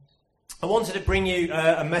I wanted to bring you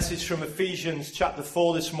a message from Ephesians chapter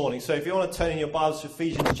 4 this morning. So if you want to turn in your Bibles to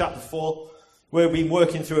Ephesians chapter 4, we've been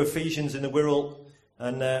working through Ephesians in the Wirral,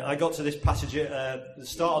 and I got to this passage at the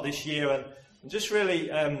start of this year, and just really,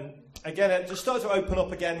 again, it just started to open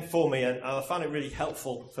up again for me, and I found it really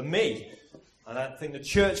helpful for me. And I think the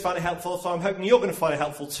church found it helpful, so I'm hoping you're going to find it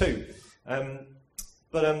helpful too.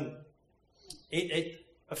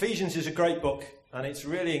 Ephesians is a great book. And it's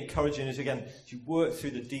really encouraging us, again, to work through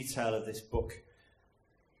the detail of this book.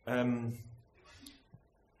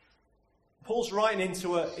 Paul's writing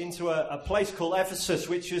into a place called Ephesus,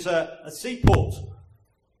 which is a seaport.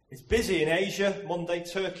 It's busy in Asia, modern-day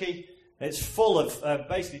Turkey. It's full of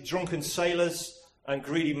basically drunken sailors and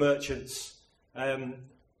greedy merchants. And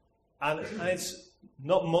it's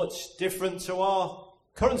not much different to our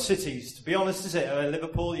current cities, to be honest, is it? I mean,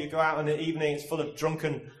 Liverpool, you go out in the evening, it's full of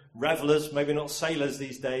drunken revelers, maybe not sailors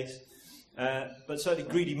these days, but certainly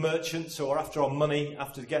greedy merchants who are after our money,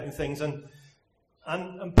 after getting things. And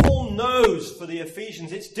Paul knows for the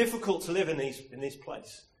Ephesians it's difficult to live in this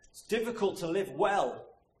place. It's difficult to live well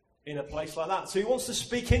in a place like that. So he wants to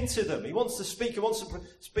speak into them. He wants to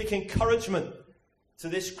speak encouragement to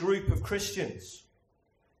this group of Christians.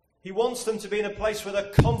 He wants them to be in a place where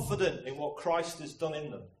they're confident in what Christ has done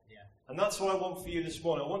in them. And that's what I want for you this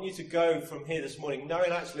morning. I want you to go from here this morning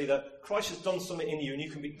knowing actually that Christ has done something in you, and you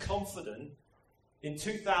can be confident in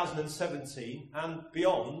 2017 and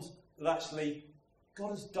beyond that actually God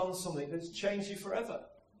has done something that's changed you forever.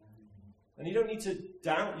 And you don't need to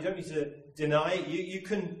doubt, you don't need to deny it. You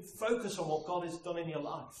can focus on what God has done in your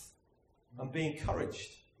life and be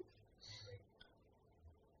encouraged.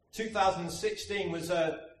 2016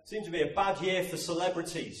 seemed to be a bad year for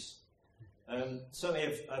celebrities.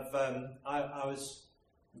 Certainly, I was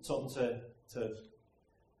talking to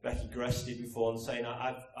Becky Gresty before and saying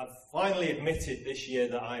I've finally admitted this year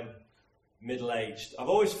that I'm middle-aged. I've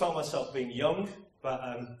always felt myself being young, but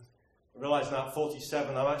I realise now at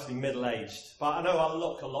 47 I'm actually middle-aged. But I know I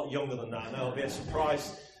look a lot younger than that. I know it'll be a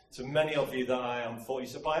surprise to many of you that I am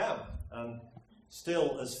 47, but I am. And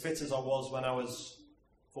still as fit as I was when I was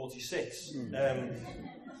 46.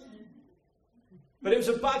 But it was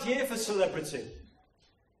a bad year for celebrity.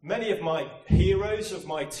 Many of my heroes of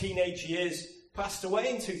my teenage years passed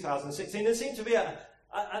away in 2016. There seemed to be an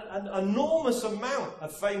enormous amount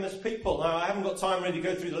of famous people. Now, I haven't got time really to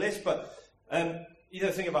go through the list, but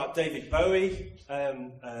think about David Bowie,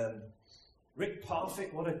 Rick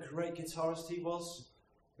Parfitt, what a great guitarist he was,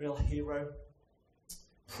 real hero.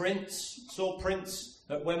 Prince, saw Prince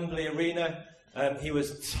at Wembley Arena. He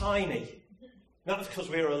was tiny. That's because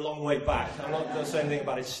we were a long way back. I'm not going to say anything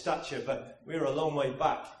about his stature, but we were a long way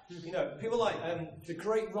back. You know, people like the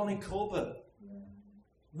great Ronnie Corbett,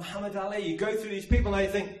 Muhammad Ali. You go through these people and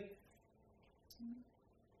you think,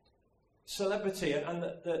 celebrity, and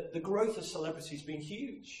the growth of celebrity has been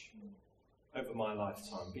huge over my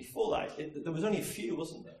lifetime. Before that, there was only a few,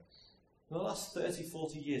 wasn't there? In the last 30,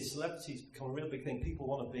 40 years, celebrity's become a real big thing. People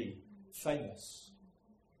want to be famous.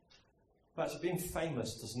 But actually, being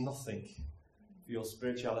famous does nothing for your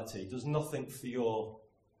spirituality, does nothing for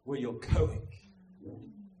where you're going.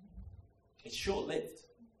 It's short-lived.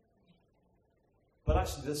 But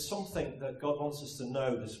actually there's something that God wants us to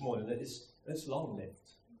know this morning that it's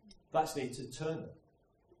long-lived. That's the eternal.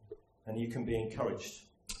 And you can be encouraged.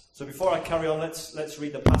 So before I carry on, let's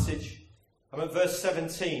read the passage. I'm at verse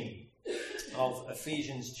 17 of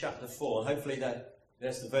Ephesians chapter 4. And hopefully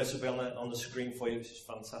there's the verse will be on the screen for you, which is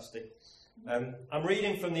fantastic. I'm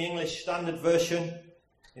reading from the English Standard Version.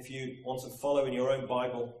 If you want to follow in your own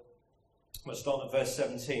Bible, I'm going to start at verse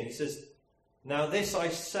 17. It says, "Now this I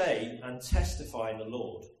say and testify in the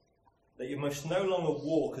Lord, that you must no longer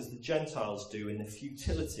walk as the Gentiles do in the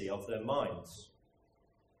futility of their minds.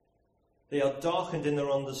 They are darkened in their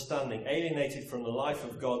understanding, alienated from the life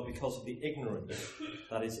of God because of the ignorance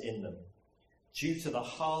that is in them, due to the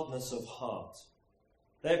hardness of heart.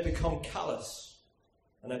 They have become callous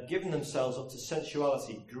and have given themselves up to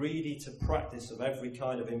sensuality, greedy to practice of every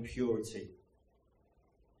kind of impurity.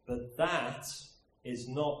 But that is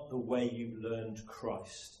not the way you learned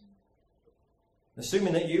Christ.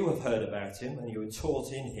 Assuming that you have heard about him and you were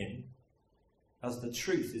taught in him, as the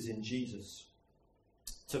truth is in Jesus,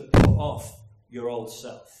 to put off your old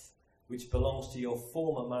self, which belongs to your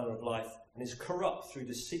former manner of life and is corrupt through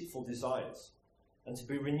deceitful desires, and to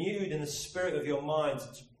be renewed in the spirit of your mind,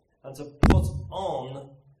 and to put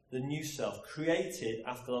on the new self, created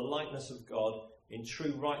after the likeness of God in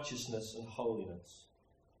true righteousness and holiness.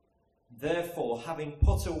 Therefore, having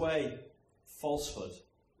put away falsehood,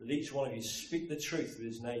 let each one of you speak the truth with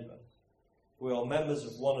his neighbour. We are members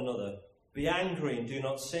of one another. Be angry and do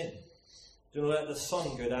not sin. Do not let the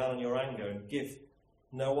sun go down on your anger, and give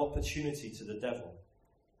no opportunity to the devil.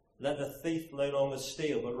 Let the thief no longer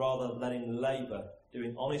steal, but rather let him labour,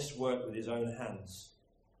 doing honest work with his own hands,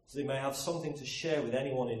 so he may have something to share with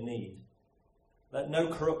anyone in need. Let no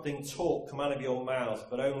corrupting talk come out of your mouth,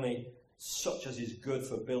 but only such as is good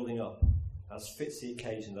for building up, as fits the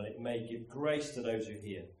occasion, that it may give grace to those who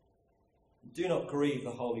hear. Do not grieve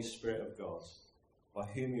the Holy Spirit of God, by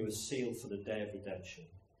whom you are sealed for the day of redemption.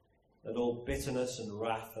 Let all bitterness and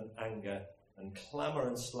wrath and anger and clamour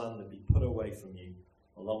and slander be put away from you,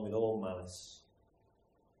 along with all malice.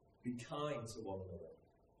 Be kind to one another,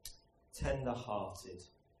 tender-hearted,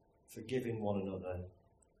 forgiving one another,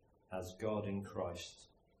 as God in Christ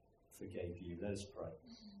forgave you. Let us pray.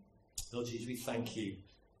 Lord Jesus, we thank you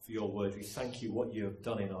for your word. We thank you what you have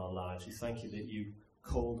done in our lives. We thank you that you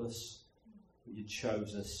called us, that you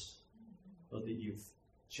chose us, Lord, that you've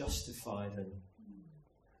justified and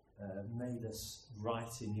made us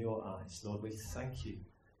right in your eyes. Lord, we thank you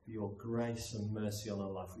for your grace and mercy on our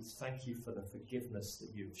life. We thank you for the forgiveness that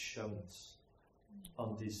you've shown us,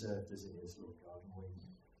 undeserved as it is, Lord God. And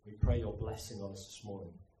we pray your blessing on us this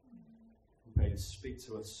morning. We pray you speak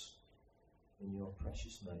to us in your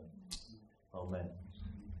precious name. Amen.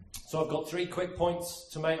 So I've got 3 quick points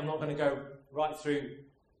to make. I'm not going to go right through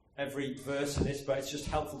every verse in this, but it's just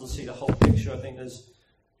helpful to see the whole picture. I think there's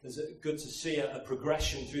good to see a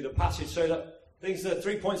progression through the passage. So the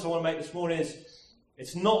 3 points I want to make this morning is,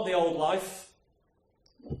 it's not the old life,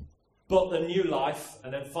 but the new life,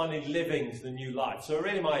 and then finally living the new life. So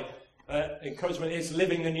really my encouragement is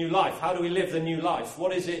living the new life. How do we live the new life?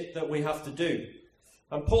 What is it that we have to do?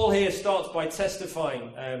 And Paul here starts by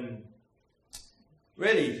testifying.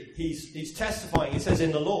 Really, he's testifying. He says,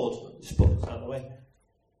 in the Lord. Just put this out of the way.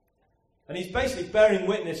 And he's basically bearing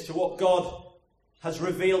witness to what God has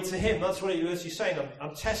revealed to him. That's what he's saying.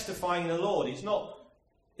 I'm testifying in the Lord.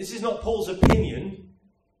 This is not Paul's opinion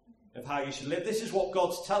of how you should live. This is what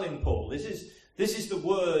God's telling Paul. This is the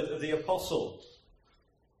word of the apostle.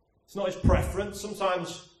 It's not his preference.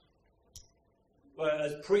 Sometimes,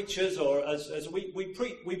 as preachers, or as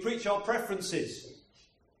we preach our preferences.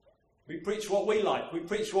 We preach what we like. We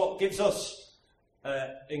preach what gives us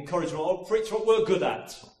encouragement, or preach what we're good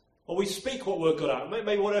at. Or we speak what we're good at.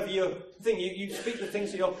 Maybe whatever you think, you speak the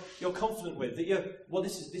things that you're confident with. That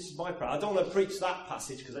this is my prayer. I don't want to preach that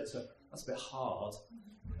passage because that's a bit hard.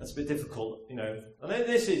 That's a bit difficult, And then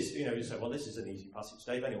this is, you say, well, this is an easy passage,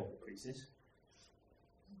 Dave. Anyone can preach this.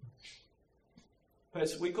 But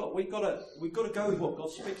we've got to go with what God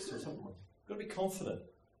speaks to us, haven't we? We've got to be confident.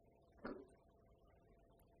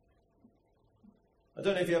 I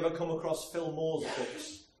don't know if you ever come across Phil Moore's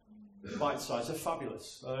books. Bite size, they're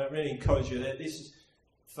fabulous. I really encourage you. This is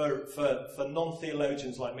for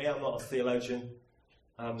non-theologians like me. I'm not a theologian.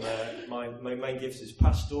 My main gift is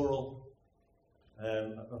pastoral.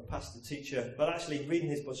 I'm a pastor teacher, but actually reading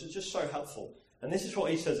his books is just so helpful. And this is what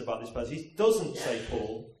he says about this passage. He doesn't say,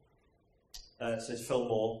 Paul, says Phil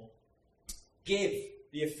Moore, give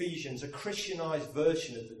the Ephesians a Christianized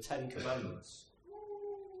version of the 10 Commandments,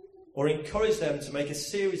 or encourage them to make a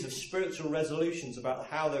series of spiritual resolutions about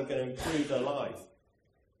how they're going to improve their life.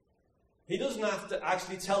 He doesn't have to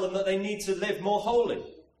actually tell them that they need to live more holy.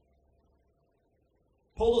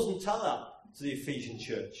 Paul doesn't tell that to the Ephesian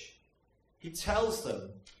church. He tells them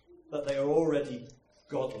that they are already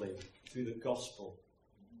godly through the gospel.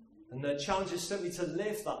 And their challenge is simply to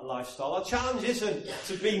live that lifestyle. Our challenge isn't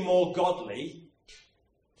to be more godly.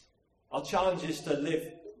 Our challenge is to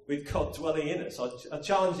live with God dwelling in us. Our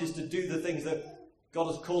challenge is to do the things that God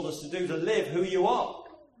has called us to do, to live who you are.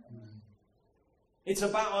 It's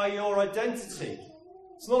about your identity.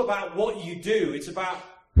 It's not about what you do. It's about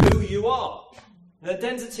who you are. And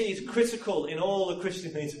identity is critical in all the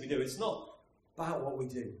Christian things that we do. It's not about what we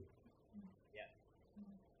do.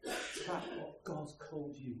 It's about what God's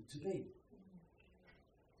called you to be.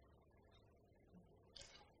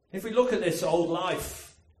 If we look at this old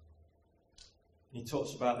life, he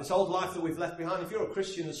talks about this old life that we've left behind. If you're a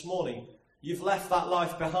Christian this morning, you've left that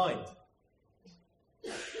life behind.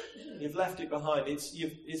 You've left it behind.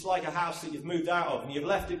 It's like a house that you've moved out of, and you've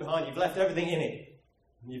left it behind. You've left everything in it.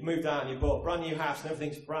 And you've moved out and you bought a brand new house, and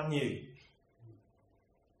everything's brand new.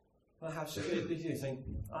 That house, you think,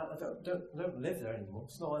 I don't live there anymore.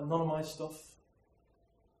 It's not none of my stuff.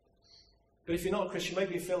 But if you're not a Christian,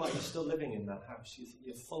 maybe you feel like you're still living in that house.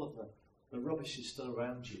 You're full of the rubbish is still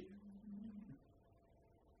around you.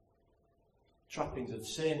 Trappings of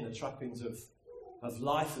sin, the trappings of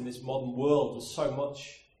life in this modern world. There's so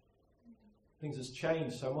much. Things have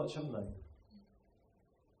changed so much, haven't they?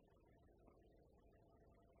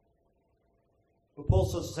 But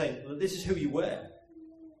Paul's sort of saying, well, this is who you were.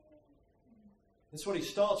 That's what he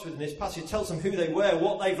starts with in this passage. He tells them who they were,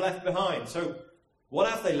 what they've left behind. So, what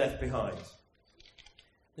have they left behind?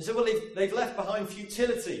 He said, well, they've left behind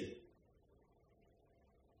futility.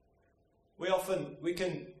 We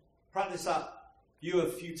can practice that view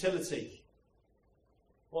of futility.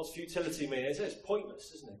 What's futility mean? It's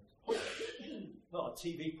pointless, isn't it? Pointless. Not a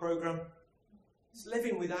TV program. It's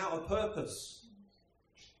living without a purpose.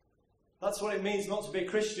 That's what it means not to be a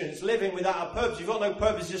Christian. It's living without a purpose. You've got no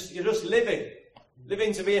purpose, you're just living.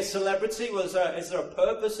 Living to be a celebrity. Well, is there a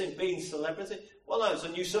purpose in being a celebrity? Well, no, there's a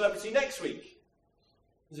new celebrity next week.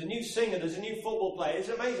 There's a new singer, there's a new football player. It's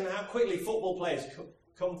amazing how quickly football players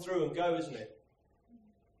come through and go, isn't it?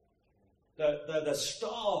 They're the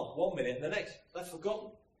star 1 minute, and the next, they're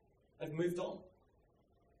forgotten. They've moved on.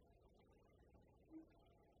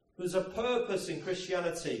 There's a purpose in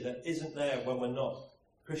Christianity that isn't there when we're not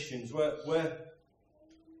Christians. We're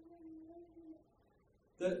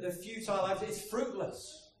the futile life, it's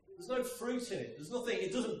fruitless. There's no fruit in it. There's nothing,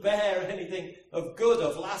 it doesn't bear anything of good,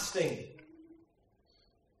 of lasting.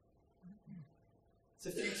 It's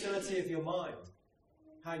the futility of your mind,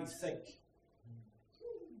 how you think.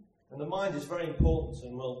 And the mind is very important,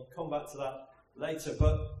 and we'll come back to that later.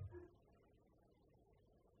 But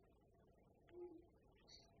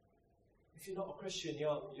if you're not a Christian,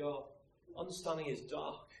 your understanding is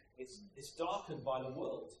dark. It's darkened by the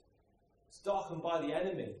world. It's darkened by the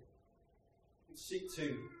enemy. Who seek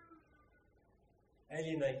to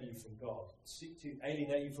alienate you from God. Seek to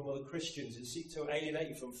alienate you from other Christians. Who seek to alienate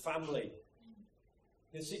you from family.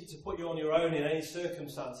 Who seek to put you on your own in any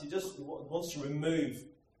circumstance. He just wants to remove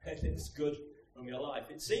anything that's good from your life.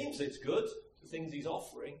 It seems it's good, the things he's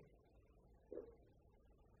offering.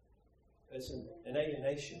 It's an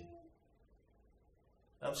alienation.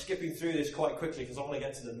 I'm skipping through this quite quickly because I want to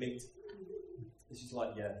get to the meat. This is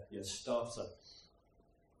like your starter.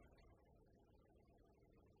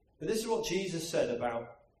 But this is what Jesus said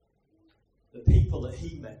about the people that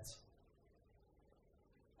he met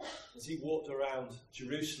as he walked around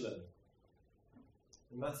Jerusalem.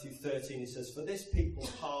 In Matthew 13 he says, "For this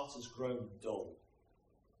people's heart has grown dull,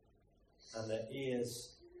 and their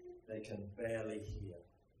ears they can barely hear."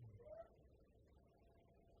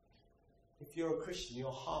 If you're a Christian,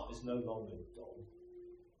 your heart is no longer dull.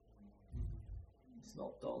 It's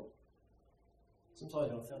not dull.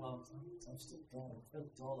 Sometimes I feel, I'm still dull. I feel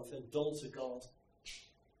dull. I feel dull to God.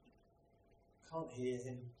 Can't hear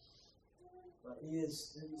him. My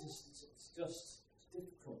ears, it's just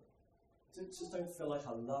difficult. I just don't feel like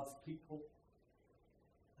I love people.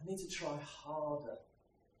 I need to try harder.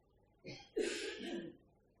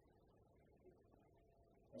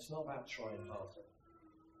 It's not about trying harder.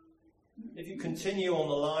 If you continue on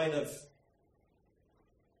the line of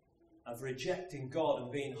rejecting God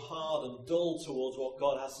and being hard and dull towards what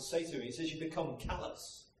God has to say to you, he says you become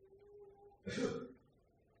callous.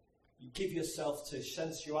 You give yourself to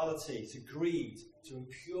sensuality, to greed, to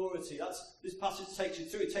impurity. This passage takes you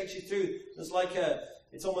through. It takes you through.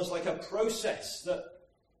 It's almost like a process that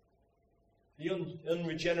the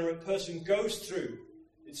unregenerate person goes through.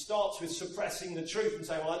 It starts with suppressing the truth and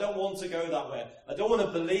saying, well, I don't want to go that way. I don't want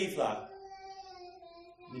to believe that.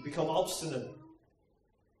 And you become obstinate.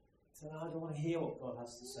 So, no, I don't want to hear what God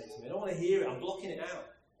has to say to me. I don't want to hear it. I'm blocking it out.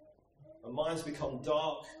 My mind's become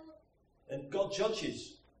dark. And God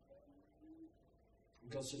judges.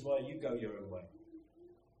 And God says, well, you go your own way.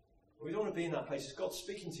 We don't want to be in that place. It's God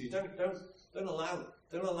speaking to you. Don't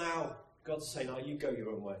allow God to say, no, you go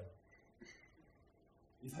your own way.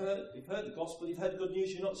 You've heard the gospel, you've heard the good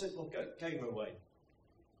news, you're not saying, well, go your own way.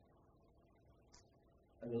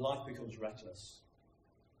 And then life becomes reckless.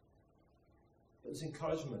 But there's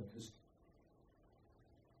encouragement because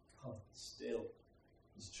God still,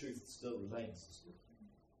 His truth still remains.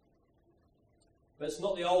 But it's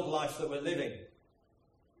not the old life that we're living.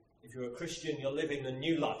 If you're a Christian, you're living the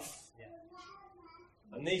new life. Yeah.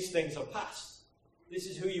 And these things are past. This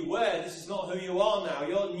is who you were, this is not who you are now.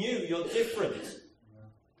 You're new, you're different.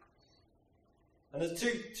 And there's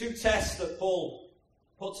two tests that Paul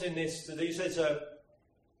puts in this. He says,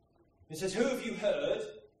 who have you heard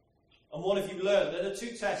and what have you learned? There are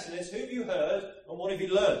two tests in this. Who have you heard and what have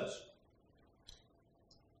you learned?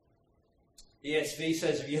 ESV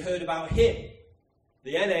says, have you heard about him?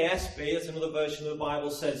 The NASB, that's another version of the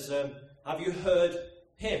Bible, says, have you heard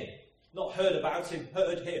him? Not heard about him,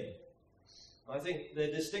 heard him. I think the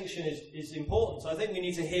distinction is important. I think we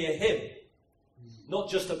need to hear him, not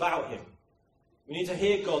just about him. We need to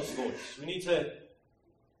hear God's voice. We need to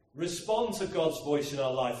respond to God's voice in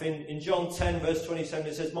our life. In John 10, verse 27,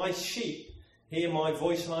 it says, my sheep hear my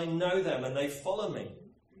voice, and I know them, and they follow me.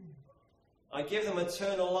 I give them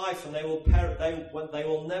eternal life, and they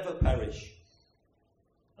will never perish,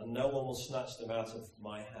 and no one will snatch them out of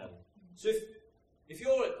my hand. So if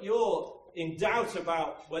you're in doubt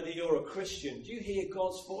about whether you're a Christian, do you hear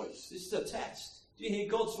God's voice? This is a test. Do you hear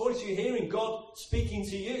God's voice? Are you hearing God speaking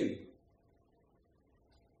to you?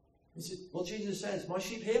 This is what Jesus says, my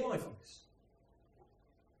sheep hear my voice.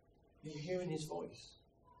 You're hearing his voice.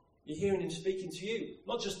 You're hearing him speaking to you.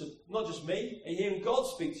 Not just me. Are you hearing God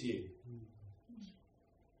speak to you?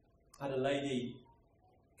 I had a lady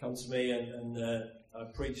come to me and I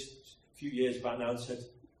preached a few years back now and said,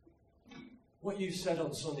 what you said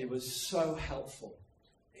on Sunday was so helpful.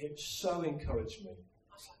 It so encouraged me.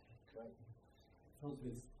 I was like, great. Filled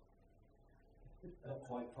with not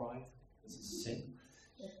quite pride. It's a sin.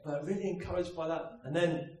 But really encouraged by that. And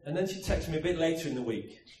then she texted me a bit later in the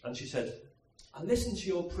week and she said, I listened to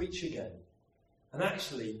your preach again. And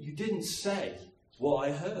actually, you didn't say what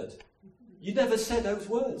I heard. You never said those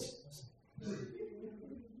words.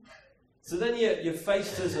 So then you're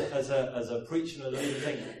faced as a preacher and a leader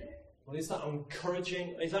thinking, well, is that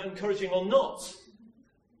encouraging? Is that encouraging or not?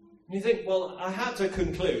 And you think, well, I had to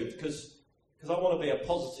conclude, because I want to be a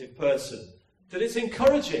positive person, that it's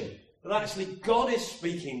encouraging. That actually God is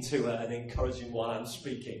speaking to her and encouraging while I'm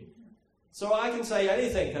speaking. So I can say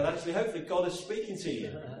anything, and actually hopefully God is speaking to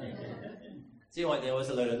you. So you might think, oh, it's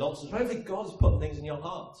a load of nonsense. But hopefully God is putting things in your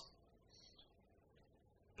heart.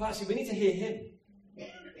 But actually we need to hear him.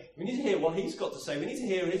 We need to hear what he's got to say. We need to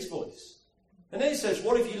hear his voice. And then he says,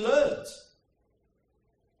 what have you learned?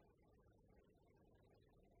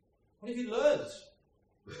 What have you learned?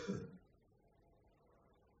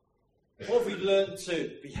 What have we learned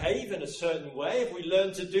to behave in a certain way? Have we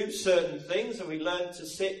learned to do certain things? Have we learned to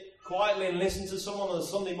sit quietly and listen to someone on a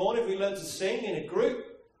Sunday morning? Have we learned to sing in a group?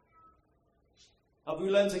 Have we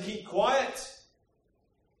learned to keep quiet?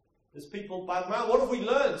 There's people bad mouth. What have we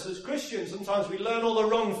learned? As Christians, sometimes we learn all the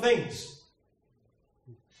wrong things.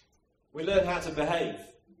 We learn how to behave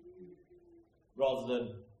rather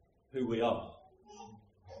than who we are.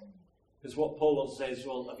 Because what Paul wants to say is,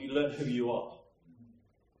 well, have you learned who you are?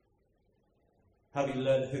 Have you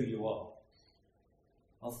learned who you are?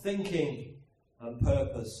 Our thinking and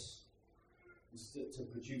purpose is to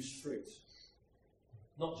produce fruit.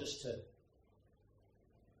 Not just to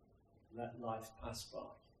let life pass by.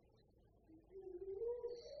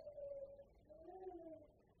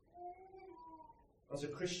 As a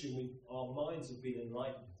Christian, our minds have been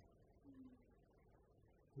enlightened.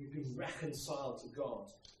 We've been reconciled to God.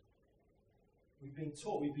 We've been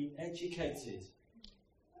taught, we've been educated.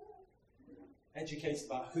 Educated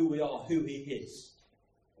about who we are, who he is.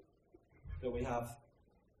 That we have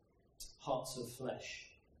hearts of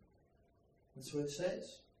flesh. That's what it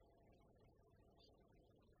says.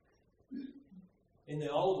 In the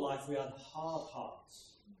old life, we had hard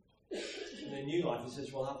hearts. In the new life, it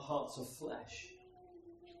says we'll have hearts of flesh.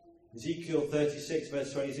 Ezekiel 36,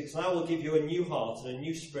 verse 26, and I will give you a new heart and a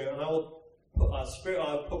new spirit, and I will put a spirit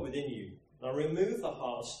I will put within you. And I'll remove the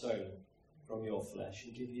heart of stone from your flesh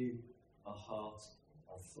and give you a heart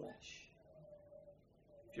of flesh.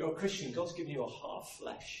 If you're a Christian, God's given you a heart of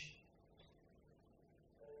flesh.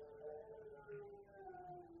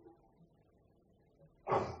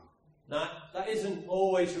 Now, that isn't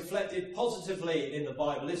always reflected positively in the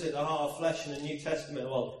Bible, is it? The heart of flesh in the New Testament.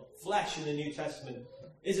 Well, flesh in the New Testament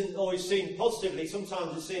isn't always seen positively.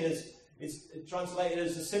 Sometimes it's seen as, it's translated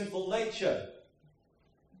as a sinful nature.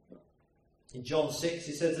 In John 6,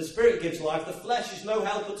 he says, the Spirit gives life, the flesh is no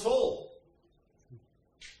help at all.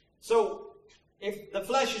 So, if the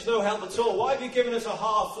flesh is no help at all, why have you given us a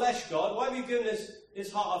heart of flesh, God? Why have you given us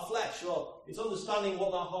this heart of flesh? Well, it's understanding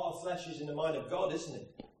what that heart of flesh is in the mind of God, isn't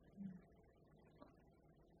it?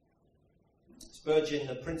 Spurgeon,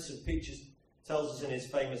 the Prince of Preachers, tells us in his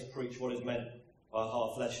famous preach what is meant by a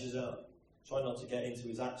heart of flesh. Try not to get into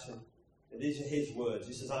his accent. These are his words.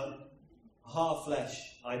 He says, a heart of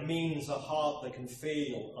flesh, I means a heart that can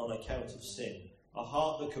feel on account of sin. A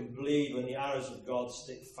heart that can bleed when the arrows of God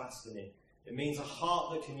stick fast in it. It means a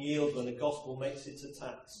heart that can yield when the gospel makes its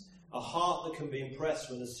attacks. A heart that can be impressed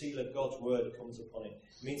when the seal of God's word comes upon it.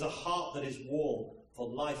 It means a heart that is warm, for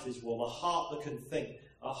life is warm. A heart that can think.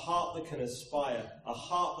 A heart that can aspire. A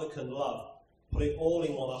heart that can love. Put it all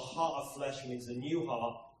in one. A heart of flesh means a new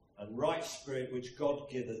heart and right spirit which God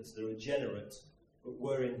giveth to the regenerate. But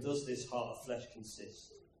wherein does this heart of flesh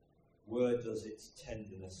consist? Where does its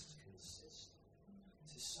tenderness consist?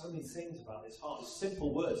 There's so many things about this heart. It's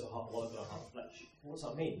simple words, a heart of water, a heart of flesh. What does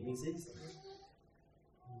that mean? It means these things.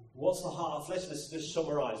 What's the heart of flesh? Let's just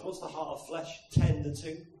summarise. What's the heart of flesh tender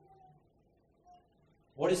to?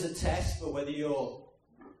 What is the test for whether you're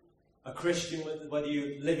a Christian, whether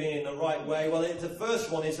you're living in the right way? Well, the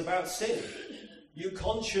first one is about sin. You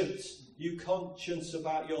conscience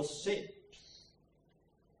about your sin.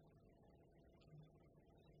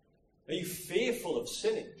 Are you fearful of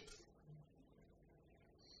sinning?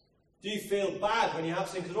 Do you feel bad when you have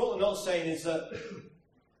sin? Because what they're not saying is that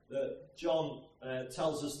John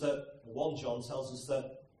tells us that, 1 John tells us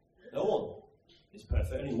that no one is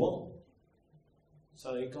perfect, only one.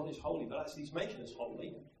 So God is holy, but actually He's making us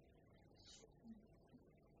holy.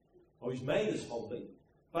 Or He's made us holy.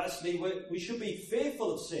 But actually we should be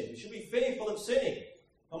fearful of sin. We should be fearful of sinning.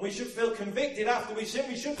 And we should feel convicted after we sin.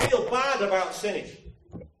 We should feel bad about sinning.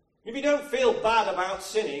 If you don't feel bad about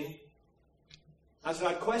sinning, that's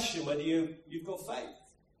I question whether you've got faith.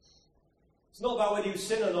 It's not about whether you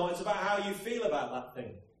sin or not, it's about how you feel about that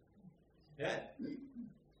thing. Yeah?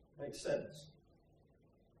 Makes sense.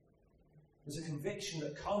 There's a conviction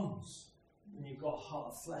that comes when you've got a heart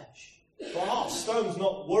of flesh. The heart of stone's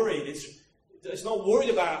not worried. It's not worried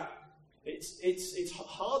about. It's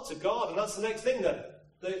hard to guard, and that's the next thing. That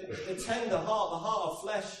the tender heart, the heart of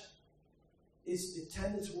flesh, is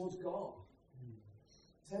tender towards God.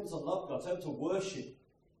 It's able to love God. It's able to worship.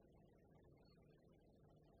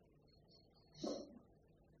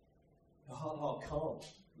 The hard heart can't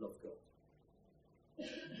love God.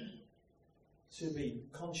 To be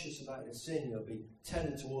conscious about your sin, you'll be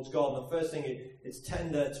tender towards God. And the first thing, it's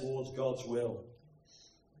tender towards God's will.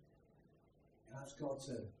 Ask God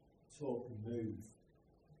to talk and move.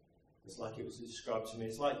 It's like it was described to me.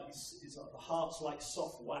 It's like the heart's like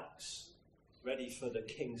soft wax, ready for the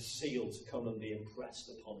king's seal to come and be impressed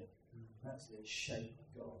upon it. That's the shape of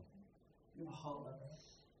God. You have a heart like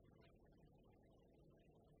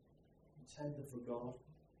that? Tender for God.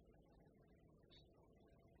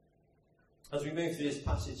 As we move through this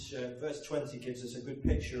passage, verse 20 gives us a good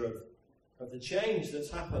picture of the change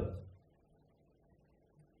that's happened.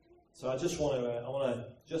 So I just want to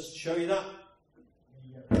just show you that.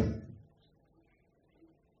 In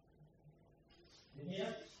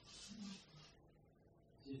here,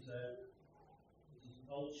 this is an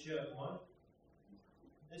old shirt of mine.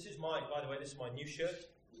 By the way, this is my new shirt.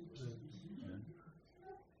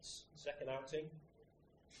 Second outing.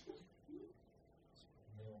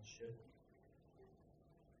 The old shirt.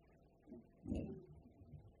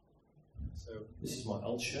 So this is my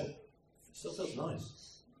old shirt. It still feels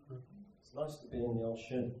nice. It's nice to be in the old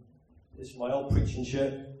shirt. This is my old preaching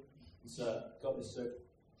shirt. It's got this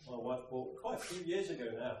my wife bought quite a few years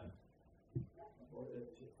ago now. I bought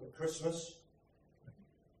it for Christmas.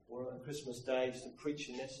 Wore it on Christmas Day, just to preach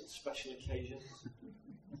in this at special occasions.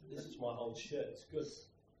 This is my old shirt. It's good.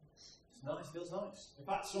 It's nice. Feels nice. In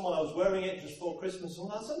fact, someone I was wearing it just before Christmas. Oh,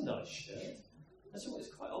 that's a nice shirt. That's it's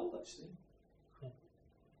quite old actually.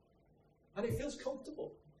 And it feels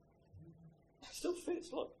comfortable. It still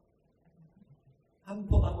fits, look. I haven't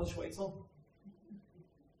put that much weight on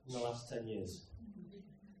in the last 10 years.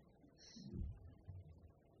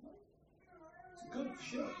 It's a good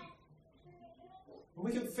shirt. And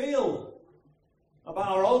we can feel about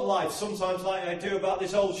our old life sometimes like I do about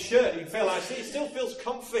this old shirt. You can feel actually it still feels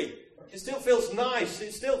comfy. It still feels nice.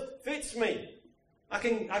 It still fits me. I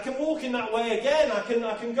can walk in that way again. I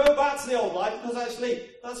can go back to the old life because actually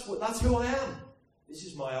that's who I am. This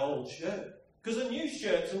is my old shirt. Because a new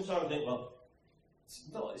shirt, sometimes I think, well,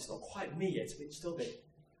 it's not quite me yet. It's still a bit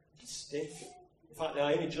stiff. In fact,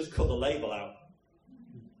 I only just cut the label out.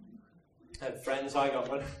 I had friends. I got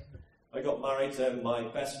married to my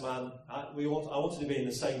best man. I wanted to be in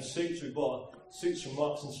the same suits. We bought suits from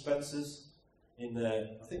Marks and Spencer's in I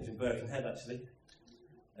think it was in Birkenhead actually.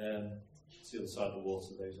 It's the other side of the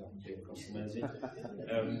water, those who haven't been across the Mersey.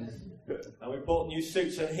 And we bought new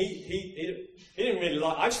suits, and he didn't really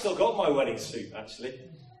like. I've still got my wedding suit actually.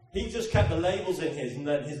 He just kept the labels in his, and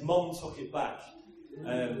then his mum took it back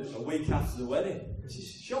a week after the wedding. Which is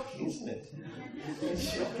shocking, isn't it? It's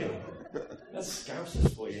shocking. That's Scousers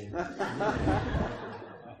for you.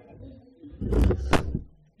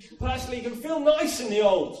 But actually, you can feel nice in the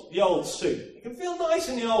old suit. You can feel nice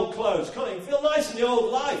in the old clothes, can't you? You can feel nice in the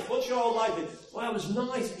old life. What's your old life? Well, it was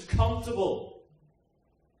nice. It was comfortable.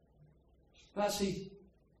 But actually,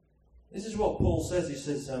 this is what Paul says. He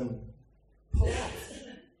says, pull off.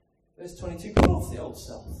 Verse 22, pull off the old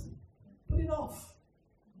self. Put it off.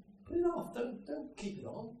 Put it off. Don't keep it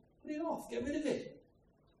on. Put it off. Get rid of it.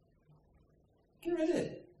 Get rid of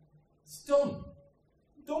it. It's done.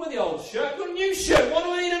 Done with the old shirt. I've got a new shirt. What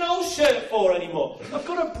do I need an old shirt for anymore? I've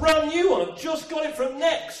got a brand new one. I've just got it from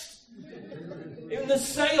Next. In the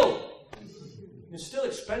sale. It's still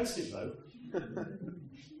expensive though.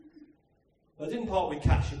 I didn't part with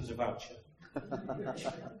cash, it was a voucher.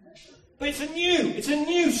 But it's a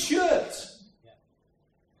new shirt.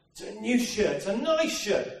 It's a new shirt, it's a nice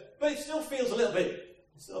shirt. But it still feels a little bit,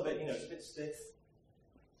 it's a bit stiff.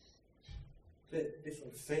 A bit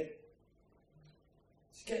different fit.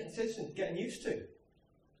 It's getting used to.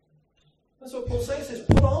 That's what Paul says,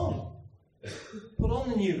 put on. Put on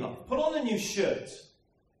the new life. Put on the new shirt.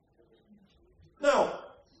 Now,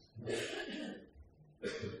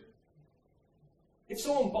 if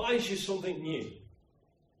someone buys you something new,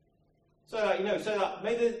 say that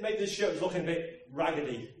maybe the shirt was looking a bit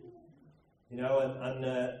raggedy, and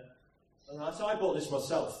so I bought this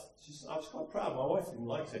myself. I was quite proud. My wife didn't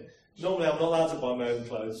like it. Normally, I'm not allowed to buy my own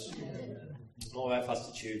clothes. My wife has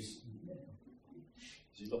to choose.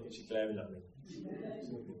 She's glaring at me.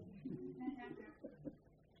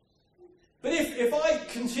 But if I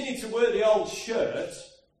continue to wear the old shirt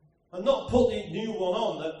and not put the new one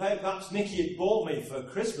on that perhaps Nikki had bought me for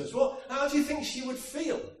Christmas, how do you think she would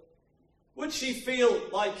feel? Would she feel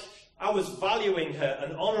like I was valuing her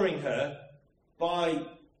and honouring her by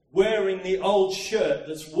wearing the old shirt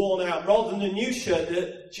that's worn out rather than the new shirt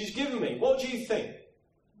that she's given me? What do you think?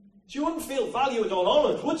 She wouldn't feel valued or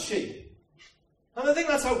honoured, would she? And I think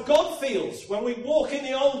that's how God feels when we walk in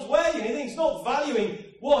the old way and He's not valuing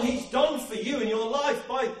what He's done for you in your life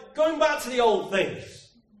by going back to the old things.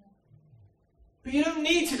 But you don't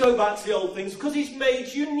need to go back to the old things because He's made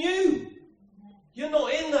you new. You're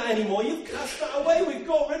not in that anymore. You've cast that away. We've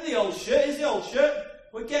got rid of the old shirt. Here's the old shirt.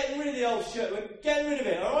 We're getting rid of the old shirt. We're getting rid of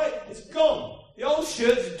it, all right? It's gone. The old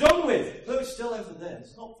shirt's done with. Though it's still over there.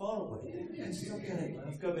 It's not far away. You can still get it. I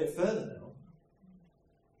have to go a bit further now.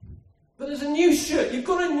 But there's a new shirt. You've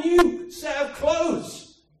got a new set of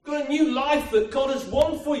clothes. You've got a new life that God has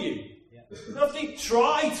won for you. Yeah. You don't have to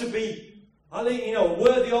try to be, wear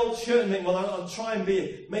the old shirt and think, well, I'll try and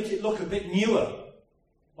make it look a bit newer.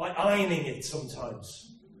 By ironing it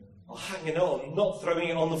sometimes. Or hanging on, not throwing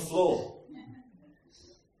it on the floor.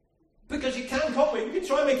 Because you can't we? You can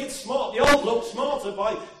try and make it smart. The old looks smarter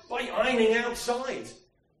by ironing outside.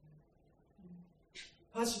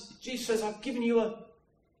 As Jesus says, I've given you a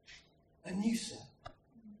new set.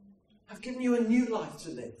 I've given you a new life to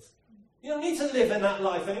live. You don't need to live in that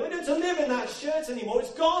life anymore. You don't need to live in that shirt anymore.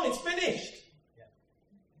 It's gone. It's finished. Yeah.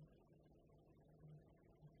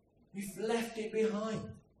 You've left it behind.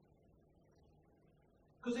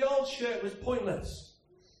 Because the old shirt was pointless.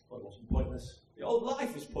 Well, it wasn't pointless. The old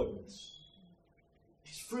life was pointless.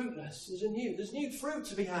 It's fruitless. There's new fruit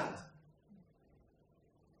to be had.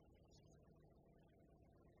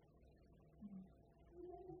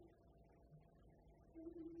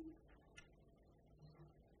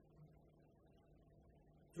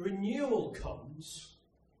 The renewal comes,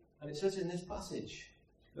 and it says in this passage,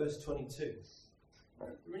 verse 22, the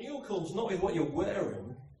renewal comes not with what you're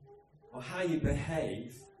wearing, or how you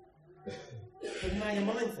behave, but how your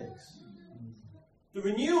mind thinks. The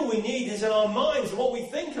renewal we need is in our minds and what we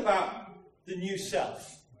think about the new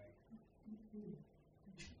self.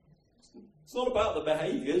 It's not about the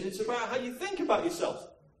behaviours, it's about how you think about yourself.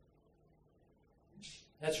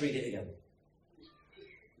 Let's read it again.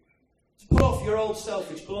 To put off your old self,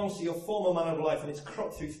 which belongs to your former manner of life and is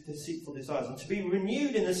corrupt through deceitful desires, and to be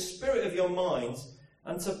renewed in the spirit of your minds,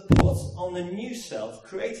 and to put on the new self,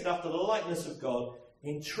 created after the likeness of God,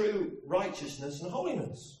 in true righteousness and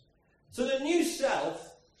holiness. So the new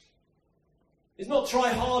self is not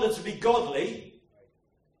try harder to be godly.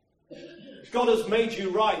 God has made you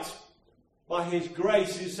right by His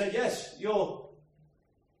grace. He said, yes,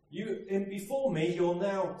 before me, you're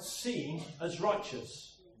now seen as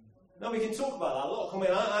righteous. Now we can talk about that a lot.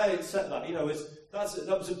 I accept that. That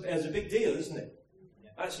was a big deal, isn't it?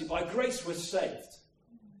 Actually, by grace we're saved.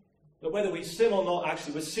 But whether we sin or not,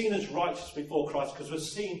 actually, we're seen as righteous before Christ because we're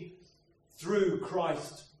seen through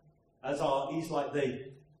Christ as He's like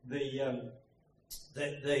the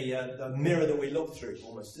mirror that we look through,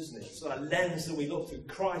 almost, isn't it? It's that lens that we look through.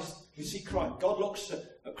 Christ, we see Christ. God looks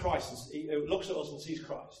at Christ, and He looks at us and sees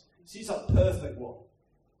Christ. He sees that perfect one.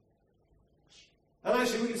 And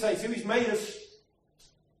actually, we can say, He's made us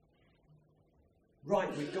right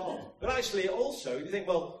with God. But actually, also, you think,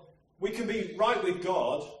 well, we can be right with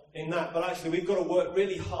God in that, but actually we've got to work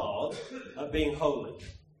really hard at being holy.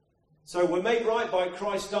 So we're made right by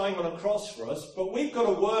Christ dying on a cross for us, but we've got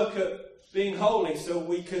to work at being holy so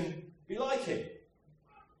we can be like Him.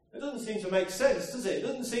 It doesn't seem to make sense, does it? It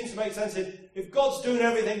doesn't seem to make sense if God's doing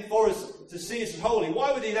everything for us to see us as holy.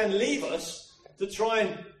 Why would He then leave us to try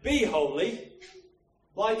and be holy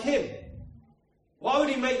like Him? Why would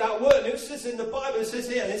He make that work? It says in the Bible, it says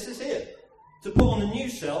here, and it says here, to put on the new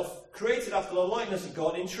self, created after the likeness of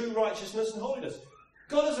God in true righteousness and holiness.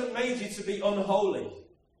 God hasn't made you to be unholy.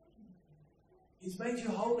 He's made you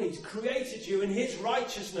holy. He's created you in his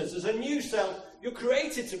righteousness. As a new self, you're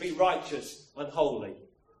created to be righteous and holy.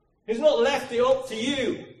 He's not left it up to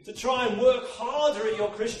you to try and work harder at your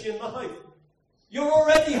Christian life. You're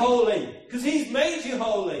already holy because he's made you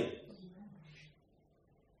holy.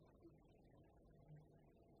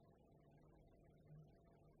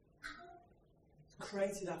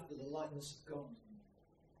 Created after the likeness of God.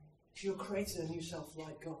 So you're creating a new self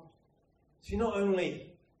like God. So you're not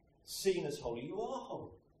only seen as holy, you are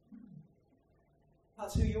holy.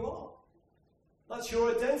 That's who you are. That's your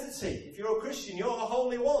identity. If you're a Christian, you're a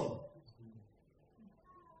holy one.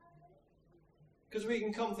 Because we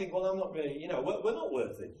can come and think, well, I'm not really, we're not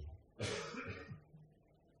worthy.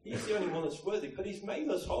 He's the only one that's worthy, but he's made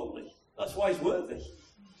us holy. That's why he's worthy.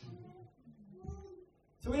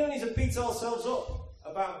 So we don't need to beat ourselves up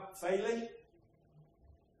about failing.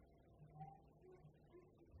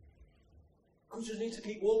 We just need to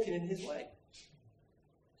keep walking in his way.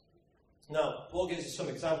 Now, Paul gives us some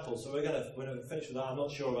examples, so we're going to finish with that. I'm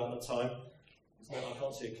not sure about the time. I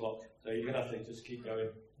can't see a clock, so you're going to have to just keep going.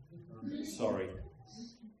 Sorry.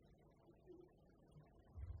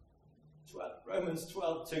 Romans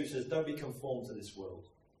 12:2 says, don't be conformed to this world,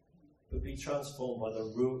 but be transformed by the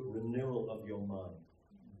renewal of your mind.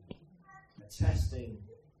 By testing,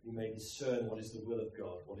 you may discern what is the will of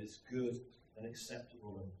God, what is good and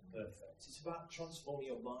acceptable and perfect. It's about transforming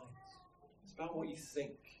your mind. It's about what you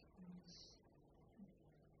think.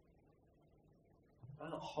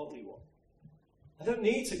 I'm a holy one. I don't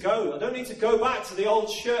need to go back to the old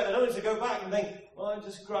shirt. I don't need to go back and think, well, I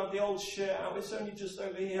just grab the old shirt out. It's only just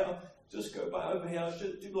over here. I'll just go back over here. I'll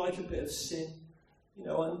just do like a bit of sin.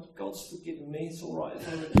 And God's forgiven me. It's all right if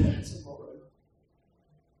I repent tomorrow.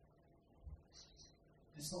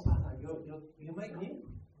 It's not about that. You're made new.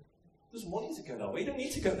 He doesn't want you to go that way. You don't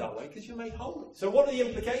need to go that way because you're made holy. So what are the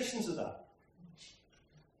implications of that?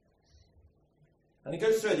 And it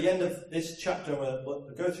goes through at the end of this chapter, and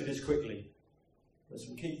we'll go through this quickly. There's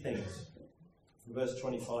some key things from verse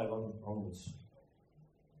 25 onwards.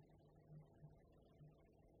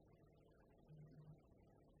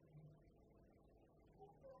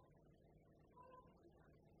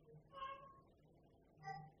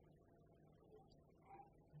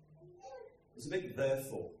 There's a big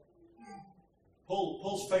therefore.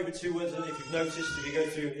 Paul's favourite two words, if you've noticed, if you go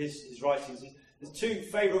through his writings, his two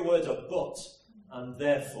favourite words are but and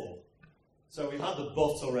therefore. So we've had the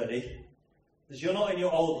but already. Because you're not in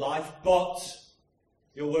your old life, but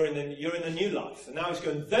you're in the new life. And now he's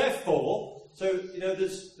going, therefore, so,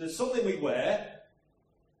 there's something we wear,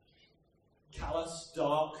 callous,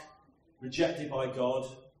 dark, rejected by God.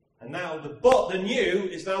 And now the new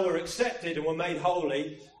is now we're accepted and we're made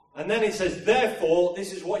holy. And then he says, therefore,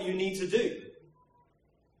 this is what you need to do.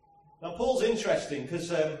 Now, Paul's interesting because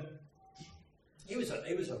he was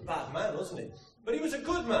a bad man, wasn't he? But he was a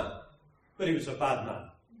good man. But he was a bad man.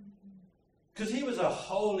 Because he was a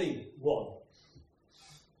holy one.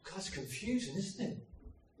 God's confusing, isn't it?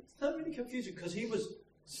 It's not really confusing because he was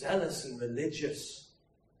zealous and religious.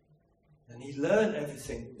 And he learned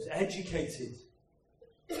everything. He was educated.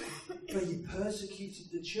 But he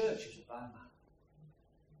persecuted the church. He was a bad man.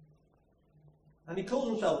 And he calls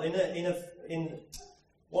himself in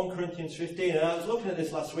 1 Corinthians 15. And I was looking at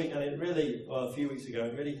this last week and a few weeks ago,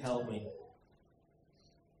 it really helped me.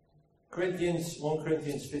 1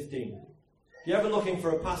 Corinthians 15. If you're ever looking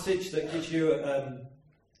for a passage that gives you a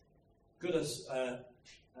good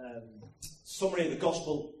summary of the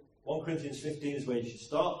gospel, 1 Corinthians 15 is where you should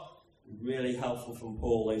start. Really helpful from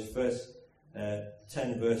Paul, those first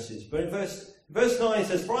 10 verses. But in verse 9 it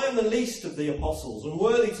says, for I am the least of the apostles,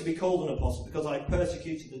 unworthy to be called an apostle, because I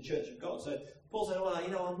persecuted the church of God. So Paul said, well,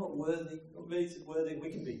 I'm not worthy. Not really worthy.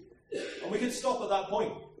 We can be. And we could stop at that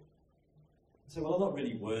point. So, well, I'm not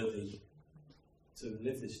really worthy to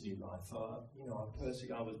live this new life.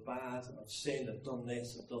 I was bad, I've sinned, I've done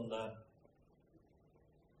this, I've done that.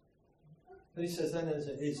 But he says then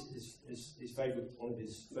his favourite, one of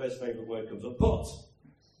his first favourite word comes up, but.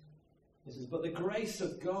 He says, but the grace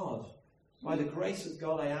of God, by the grace of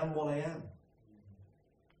God I am what I am.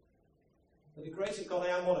 By the grace of God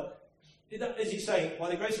I am what I am. Is he saying,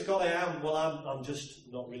 by the grace of God I am, well I'm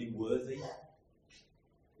just not really worthy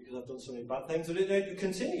because I've done so many bad things. And it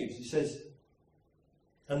continues, he says,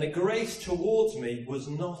 and the grace towards me was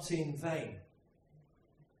not in vain.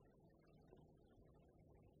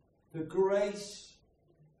 The grace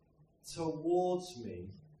towards me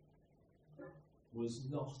was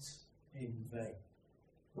not in vain.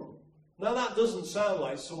 Now that doesn't sound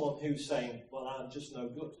like someone who's saying, well, I'm just no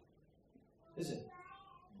good, is it?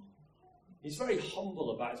 He's very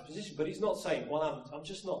humble about his position, but he's not saying, well, I'm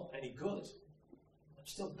just not any good. I'm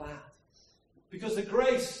still bad. Because the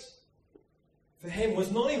grace for him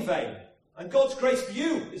was not in vain. And God's grace for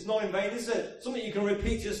you is not in vain, is it? Something you can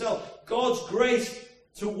repeat to yourself. God's grace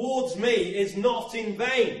towards me is not in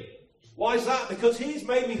vain. Why is that? Because he's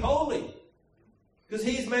made me holy. Because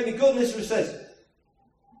he's made me good. And this is what it says.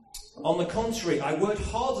 On the contrary, I worked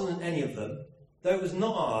harder than any of them, though it was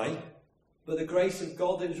not I, but the grace of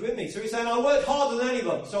God that was with me. So he's saying, I worked harder than any of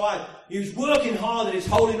them. So he was working hard at his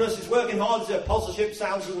holiness. He's working hard at his apostleship,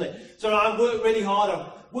 sounds, doesn't it? So I worked really hard.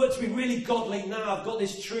 I worked to be really godly. Now I've got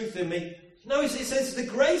this truth in me. No, it says it's the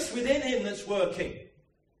grace within him that's working.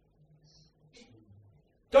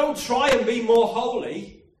 Don't try and be more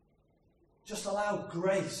holy. Just allow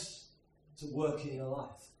grace to work in your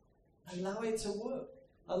life. Allow it to work.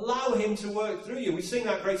 Allow him to work through you. We sing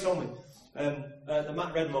that great song with the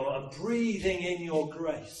Matt Redmond. I'm breathing in your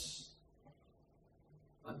grace.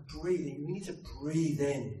 I'm breathing. We need to breathe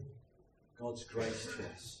in God's grace to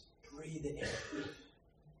us. Breathe it in.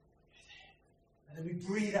 And then we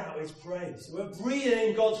breathe out his praise. So we're breathing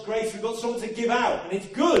in God's grace. We've got something to give out. And it's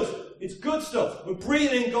good. It's good stuff. We're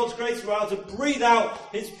breathing in God's grace. We're able to breathe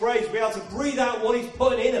out his praise. We're able to breathe out what he's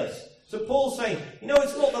putting in us. So Paul's saying,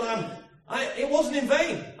 it's not that it wasn't in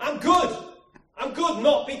vain. I'm good. I'm good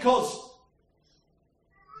not because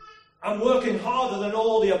I'm working harder than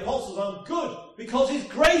all the apostles. I'm good because his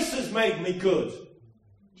grace has made me good.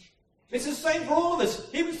 It's the same for all of us.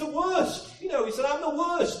 He was the worst. He said, I'm the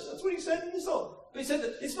worst. That's what he said in the song. But he said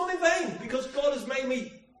that it's not in vain because God has made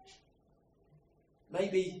me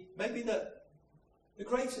maybe the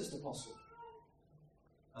greatest apostle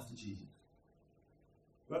after Jesus.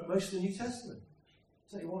 Wrote most of the New Testament.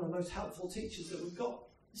 It's one of the most helpful teachers that we've got,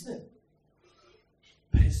 isn't it?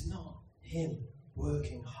 But it's not him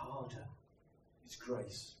working harder. It's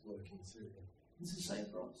grace working through him. It's the same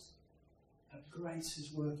for us. But grace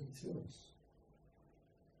is working through us.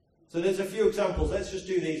 So there's a few examples. Let's just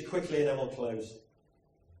do these quickly and then we'll close.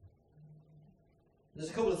 There's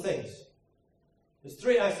a couple of things. There's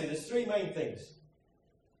three main things.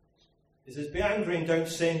 It says, be angry and don't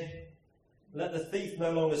sin. Let the thief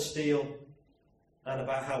no longer steal. And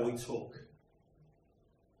about how we talk.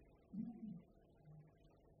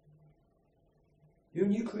 You're a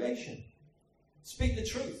new creation. Speak the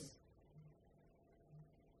truth.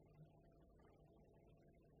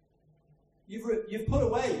 You've put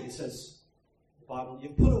away, it says, the Bible,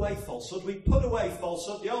 you've put away falsehood. We put away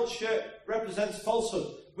falsehood. The old shirt represents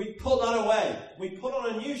falsehood. We put that away. We put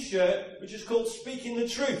on a new shirt, which is called speaking the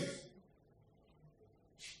truth.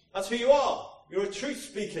 That's who you are. You're a truth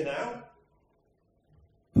speaker now.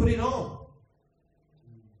 Put it on.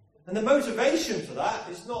 And the motivation for that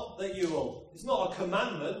is not that it's not a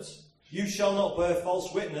commandment. You shall not bear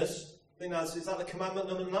false witness. I think is that the commandment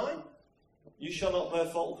number 9? You shall not bear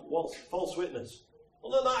false witness.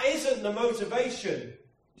 Well, no, that isn't the motivation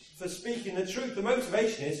for speaking the truth. The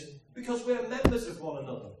motivation is because we're members of one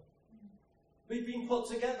another. We've been put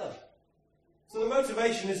together. So the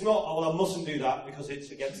motivation is not, I mustn't do that because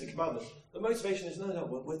it's against the commandment. The motivation is, no,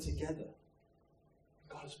 we're together.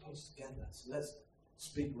 God has put us together, so let's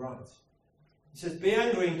speak right. He says, be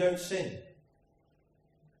angry and don't sin.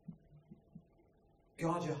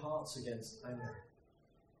 Guard your hearts against anger.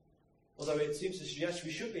 Although it seems to suggest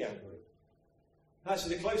we should be angry.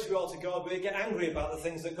 Actually, the closer we are to God, we get angry about the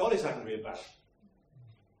things that God is angry about.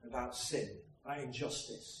 About sin, about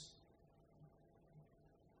injustice.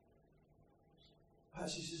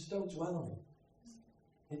 Actually, he says, don't dwell on it.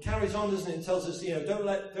 It carries on, doesn't it? It tells us, don't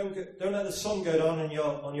let the sun go down on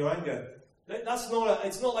your anger.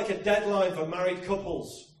 It's not like a deadline for married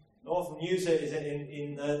couples. I often use it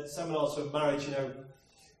in seminars for marriage.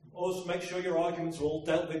 Always make sure your arguments are all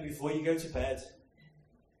dealt with before you go to bed.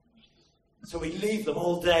 So we leave them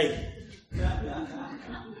all day.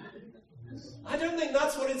 I don't think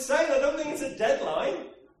that's what it's saying. I don't think it's a deadline.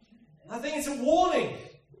 I think it's a warning.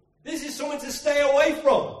 This is something to stay away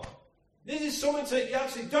from. This is something to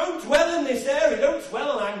actually don't dwell in this area. Don't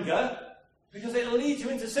dwell on anger because it'll lead you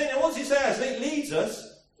into sin. And once it says it leads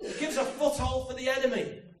us, it gives a foothold for the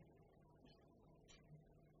enemy.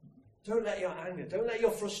 Don't let your anger, don't let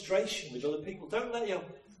your frustration with other people, don't let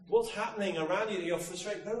what's happening around you, your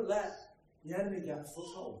frustration, don't let the enemy get a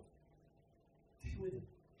foothold. Deal with it.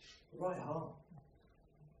 The right heart.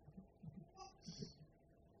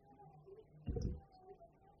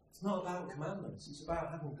 It's not about commandments. It's about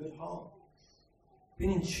having a good heart.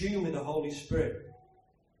 Being in tune with the Holy Spirit.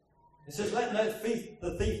 It says, let the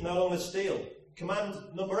thief no longer steal. command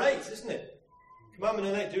number 8, isn't it? Commandment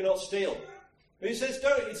number 8, do not steal. But he says,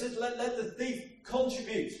 don't. He says, let the thief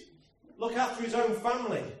contribute. Look after his own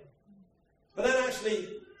family. But then actually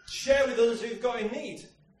share with others who've got in need.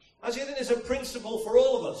 Actually, I think there's a principle for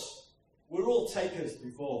all of us. We're all takers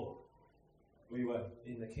before we were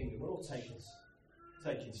in the kingdom. We're all takers.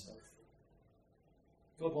 Taking stuff.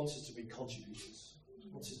 God wants us to be contributors. He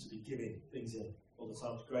wants us to be giving things in all the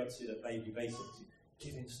time. It's great to see that baby basically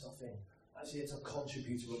giving stuff in. Actually, it's a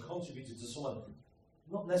contributor. We're a contributor to someone.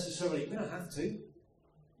 Not necessarily, we don't have to.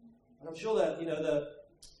 And I'm sure that, the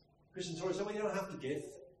Christian Tories say, well, you don't have to give.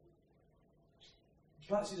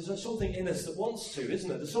 But actually, there's something in us that wants to,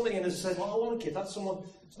 isn't it? There's something in us that says, well, I want to give. That's someone,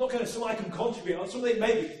 it's not going to someone I can contribute. Or something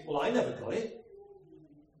maybe, well, I never got it.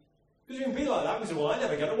 Because you can be like that. We say, well, I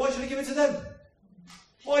never got it. Why should I give it to them?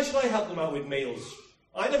 Why should I help them out with meals?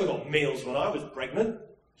 I never got meals when I was pregnant.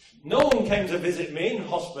 No one came to visit me in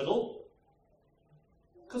hospital.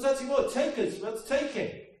 Because that's what takers, that's taking.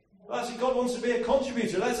 Actually, God wants to be a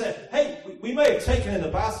contributor. Let's say, hey, we may have taken in the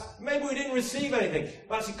past. Maybe we didn't receive anything.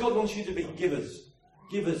 But actually, God wants you to be givers.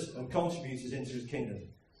 Givers and contributors into his kingdom.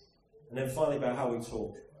 And then finally, about how we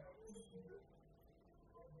talk.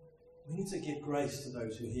 We need to give grace to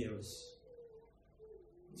those who hear us.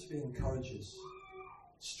 Let's be encouragers.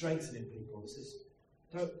 Strengthening people. It says,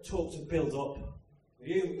 don't talk to build up.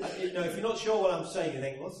 If you're not sure what I'm saying, you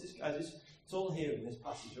think, what's this guy? It's all here in this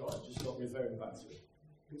passage, all right? Just not referring back to it.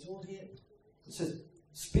 It's all here. It says,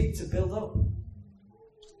 speak to build up.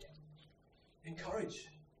 Encourage.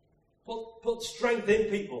 Put strength in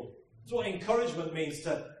people. That's what encouragement means,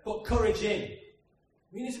 to put courage in.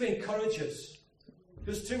 We need to be encouragers.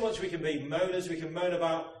 Because too much we can be moaners. We can moan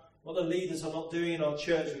about what the leaders are not doing in our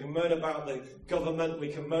church. We can moan about the government. We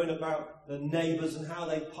can moan about the neighbours and how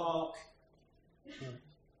they park.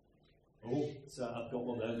 Oh, so I've got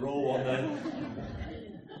one there, raw one there.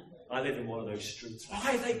 I live in one of those streets.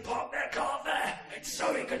 Why they park their car there? It's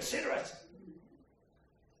so inconsiderate.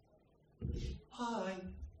 Hi,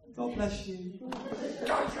 God bless you.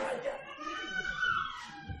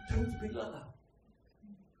 Don't be like that.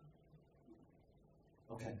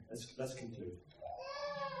 Okay, let's conclude.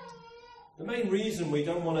 The main reason we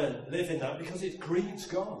don't want to live in that, because it grieves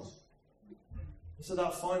God. So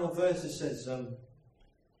that final verse, it says,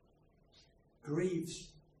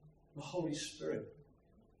 grieves the Holy Spirit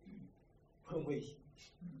when we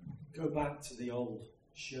go back to the old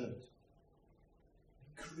shirt.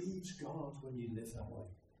 It grieves God when you live that way.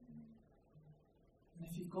 And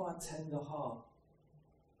if you've got a tender heart,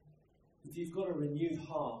 if you've got a renewed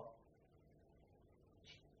heart,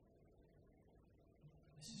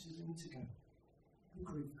 this is where we need to go. We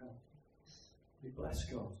grieve God. We bless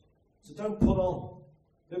God. So don't put on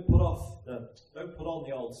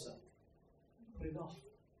the old self. Put it off.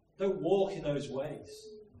 Don't walk in those ways.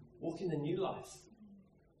 Walk in the new life.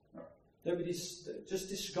 Just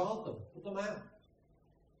discard them. Put them out.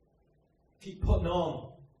 Keep putting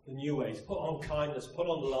on the new ways. Put on kindness. Put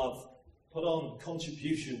on love. Put on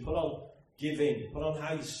contribution. Put on giving. Put on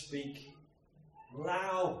how you speak.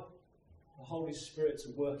 Allow the Holy Spirit to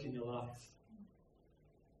work in your life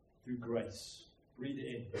through grace. Breathe it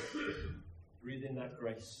in. Breathe in that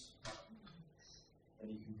grace.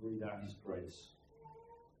 And you can breathe out his praise.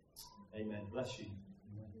 Amen. Bless you.